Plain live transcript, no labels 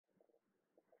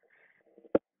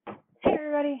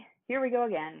everybody, here we go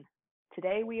again.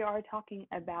 Today we are talking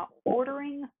about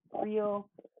ordering real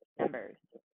numbers.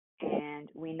 And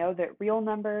we know that real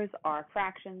numbers are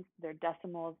fractions, they're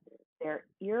decimals, they're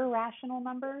irrational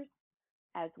numbers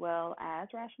as well as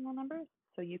rational numbers.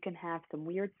 So you can have some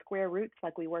weird square roots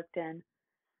like we worked in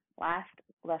last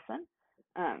lesson.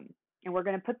 And we're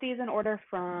going to put these in order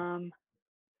from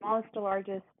smallest to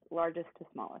largest, largest to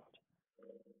smallest.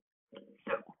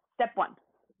 So step one.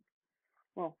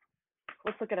 Well,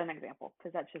 let's look at an example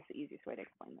because that's just the easiest way to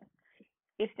explain this.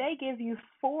 If they give you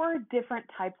 4 different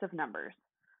types of numbers,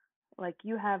 like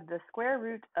you have the square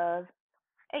root of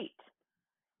 8,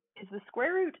 is the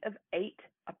square root of 8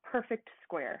 a perfect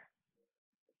square?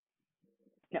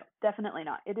 No, definitely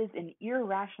not. It is an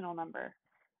irrational number.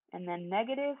 And then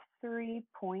negative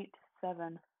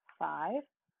 3.75,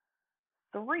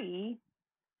 3,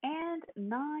 and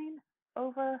 9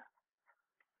 over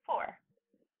 4.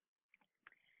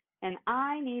 And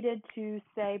I needed to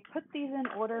say, put these in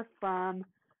order from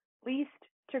least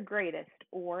to greatest,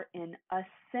 or in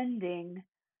ascending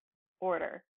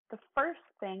order. The first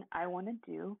thing I want to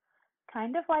do,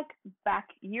 kind of like back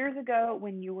years ago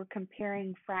when you were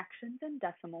comparing fractions and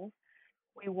decimals,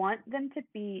 we want them to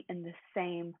be in the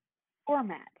same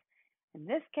format. In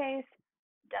this case,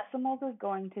 decimals is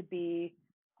going to be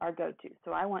our go-to.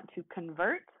 So I want to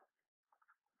convert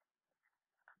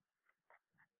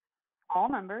all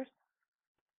numbers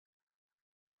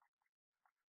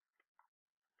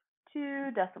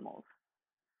to decimals.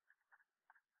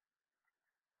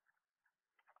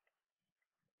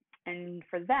 And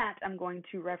for that, I'm going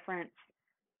to reference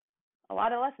a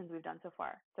lot of lessons we've done so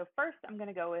far. So first, I'm going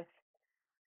to go with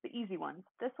the easy ones.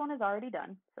 This one is already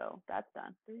done, so that's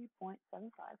done. 3.75.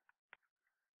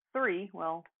 3,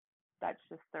 well, that's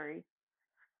just 3.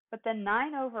 But then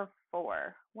 9 over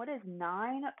 4. What is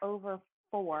 9 over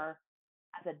 4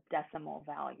 as a decimal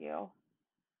value?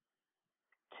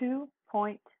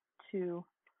 2.25.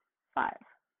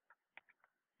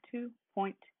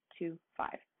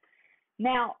 2.25.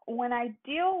 Now, when I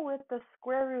deal with the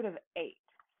square root of 8,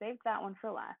 save that one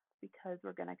for last because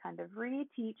we're going to kind of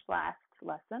reteach last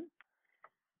lesson.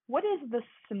 What is the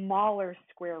smaller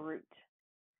square root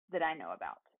that I know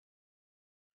about?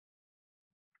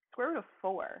 Square root of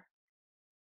 4.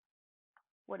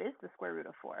 What is the square root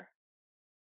of 4?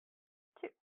 2.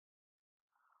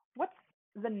 What's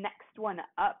the next one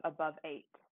up above 8?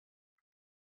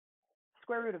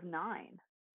 Square root of 9.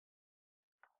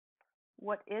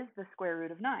 What is the square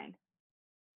root of 9?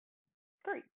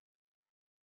 3.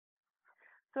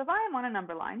 So if I am on a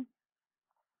number line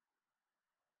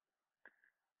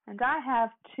and I have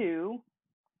 2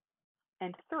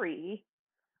 and 3,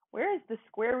 where is the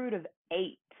square root of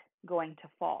 8 going to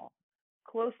fall?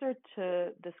 Closer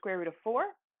to the square root of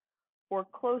 4 or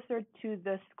closer to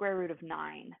the square root of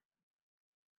 9?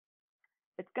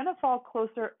 It's going to fall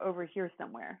closer over here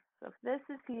somewhere. So if this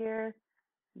is here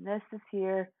and this is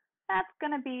here, that's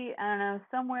going to be, I don't know,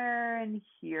 somewhere in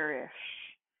here-ish.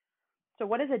 So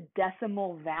what is a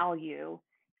decimal value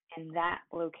in that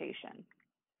location?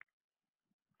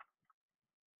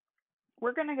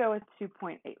 We're going to go with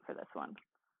 2.8 for this one.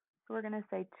 So we're going to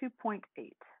say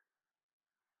 2.8-ish.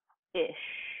 It's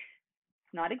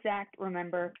not exact.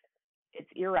 Remember,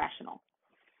 it's irrational.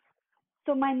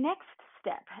 So my next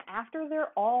step, after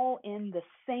they're all in the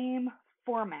same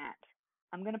format,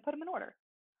 I'm going to put them in order.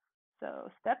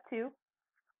 So step 2,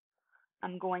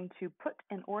 I'm going to put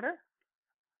in order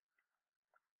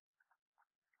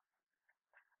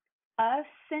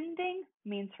ascending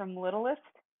means from littlest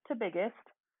to biggest.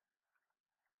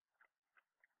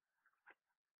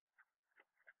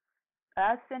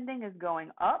 Ascending is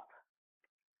going up.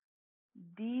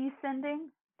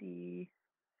 Descending, I'm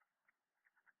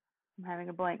having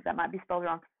a blank, that might be spelled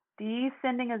wrong.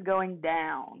 Descending is going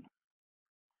down.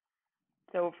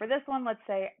 So for this one, let's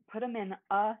say put them in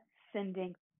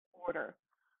ascending order.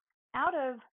 Out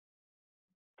of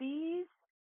these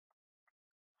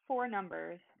 4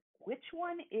 numbers, which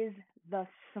one is the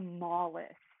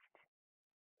smallest?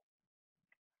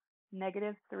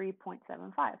 Negative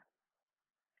 3.75.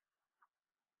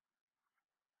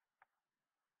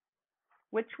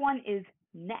 Which one is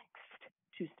next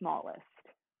to smallest?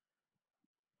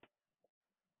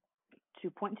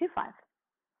 2.25.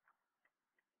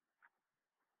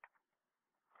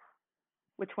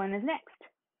 Which one is next?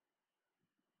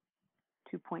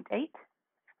 2.8.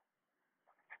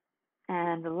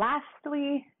 And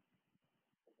lastly,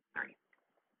 3.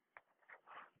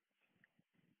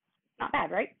 Not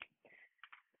bad, right?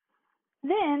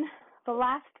 Then the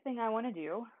last thing I want to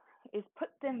do is put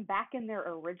them back in their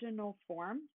original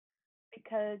form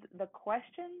because the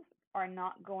questions are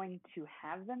not going to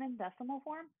have them in decimal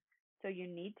form. So you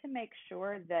need to make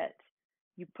sure that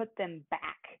you put them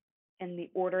back in the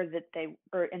order that they,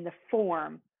 or in the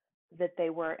form that they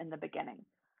were in the beginning.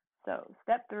 So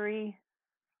step 3,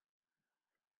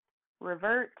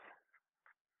 revert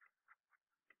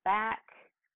back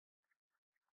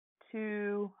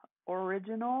to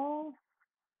original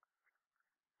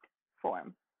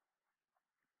form.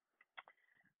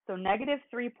 So negative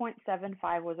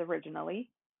 3.75 was originally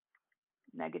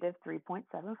negative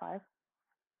 3.75.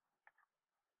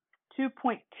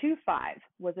 2.25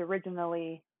 was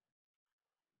originally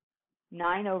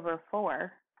 9 over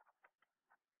 4.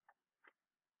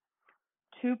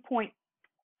 2.8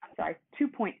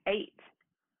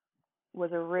 was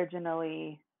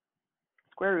originally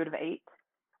square root of 8.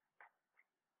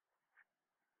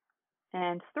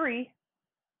 And 3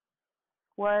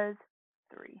 was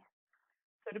 3.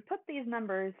 So to put these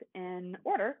numbers in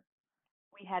order,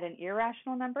 we had an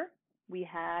irrational number, we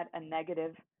had a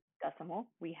negative decimal,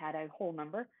 we had a whole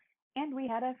number, and we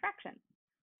had a fraction.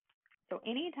 So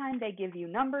anytime they give you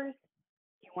numbers,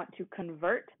 you want to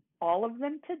convert all of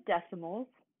them to decimals.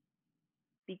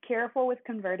 Be careful with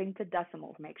converting to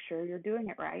decimals. Make sure you're doing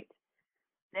it right.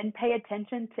 Then pay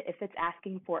attention to if it's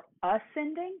asking for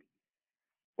ascending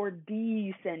or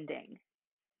descending.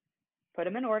 Put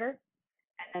them in order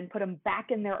and then put them back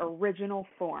in their original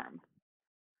form.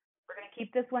 We're going to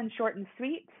keep this one short and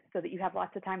sweet so that you have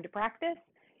lots of time to practice.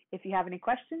 If you have any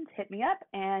questions, hit me up,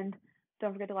 and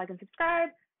don't forget to like and subscribe,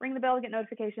 ring the bell to get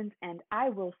notifications, and I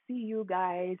will see you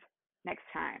guys next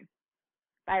time.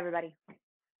 Bye, everybody.